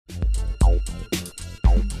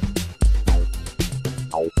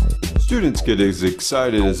Students get as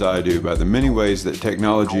excited as I do by the many ways that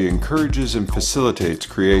technology encourages and facilitates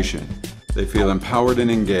creation. They feel empowered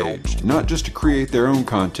and engaged, not just to create their own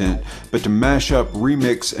content, but to mash up,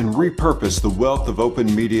 remix, and repurpose the wealth of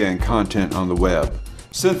open media and content on the web.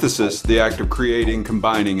 Synthesis, the act of creating,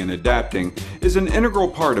 combining, and adapting, is an integral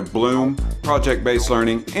part of Bloom, project-based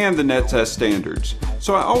learning, and the NETS standards.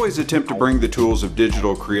 So I always attempt to bring the tools of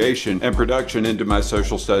digital creation and production into my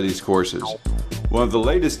social studies courses. One of the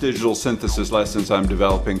latest digital synthesis lessons I'm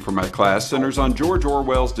developing for my class centers on George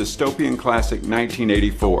Orwell's dystopian classic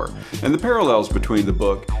 1984 and the parallels between the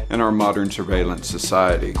book and our modern surveillance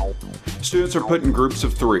society. Students are put in groups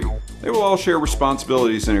of 3. They will all share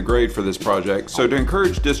responsibilities and a grade for this project, so to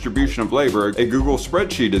encourage distribution of labor, a Google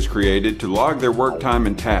spreadsheet is created to log their work time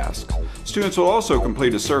and tasks. Students will also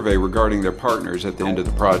complete a survey regarding their partners at the end of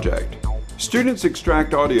the project. Students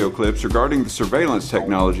extract audio clips regarding the surveillance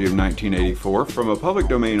technology of 1984 from a public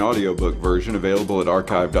domain audiobook version available at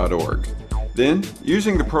archive.org. Then,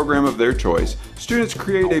 using the program of their choice, students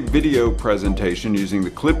create a video presentation using the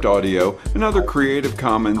clipped audio and other Creative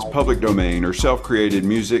Commons, public domain, or self-created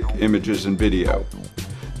music, images, and video.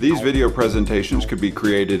 These video presentations could be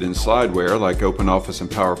created in slideware like OpenOffice and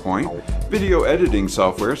PowerPoint, video editing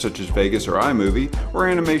software such as Vegas or iMovie, or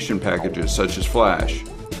animation packages such as Flash.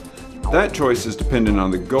 That choice is dependent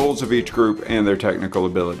on the goals of each group and their technical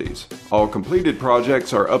abilities. All completed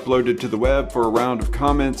projects are uploaded to the web for a round of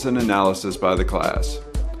comments and analysis by the class.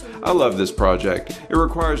 I love this project. It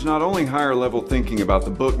requires not only higher level thinking about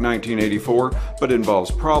the book 1984, but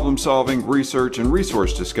involves problem solving, research, and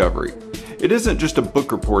resource discovery. It isn't just a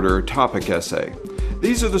book report or a topic essay.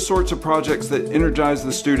 These are the sorts of projects that energize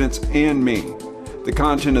the students and me. The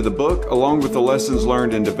content of the book, along with the lessons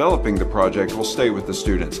learned in developing the project, will stay with the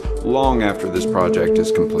students long after this project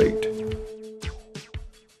is complete.